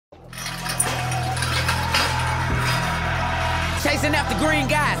chasing after green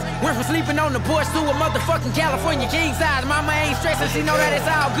guys. Went from sleeping on the porch to a motherfucking California king size. Mama ain't stressing, she know that it's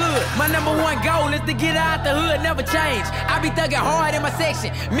all good. My #1 goal is to get out the hood, never change. I be thugging hard in my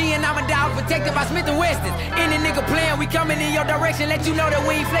section. Me and I'm a dog protected by Smith & Wessons. Any nigga playing, we coming in your direction. Let you know that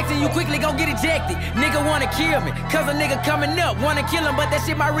we ain't flexing, you quickly gon' get ejected. Nigga wanna kill me, cause a nigga coming up. Wanna kill him, but that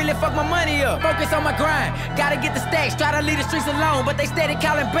shit might really fuck my money up. Focus on my grind, gotta get the stacks. Try to leave the streets alone, but they steady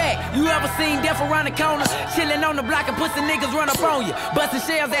calling back. You ever seen death around the corner? Chilling on the block and pussy niggas run up on you. Busting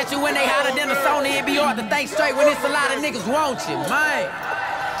shells at you when they hotter than a Sony. It be hard to think straight when it's a lot of niggas want you, man.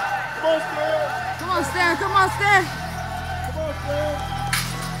 Come on, Stan. Come on, Stan. Come on, Stan.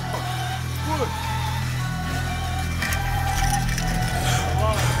 Good.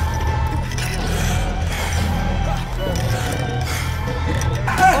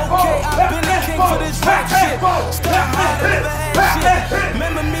 Okay, I've been the king for this rap shit. Start hard, never had shit.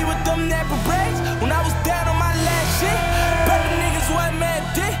 Remember me with them Napa braids when I was down on my last shit. But the niggas wasn't mad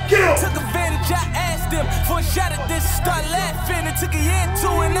dick. Took advantage, I asked them for a shot at this. Start laughing and took a year or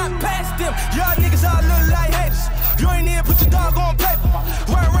two and I passed them. Y'all niggas all look like haters. You ain't even put your dog on paper.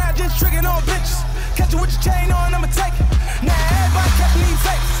 Run around just tricking on bitches. Catch you with your chain on, I'ma take it. Now everybody catching these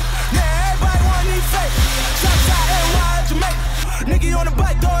fakes. Now everybody want these fakes. Shots out NY, Jamaica. Nigga on the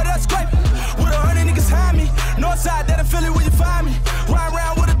bike, dog, that's scraping. With 100 niggas behind me. Northside, that in Philly where you find me. Ride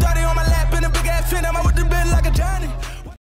around with a 30 on my lap and a big ass fin. I'm out with the bed like a Johnny.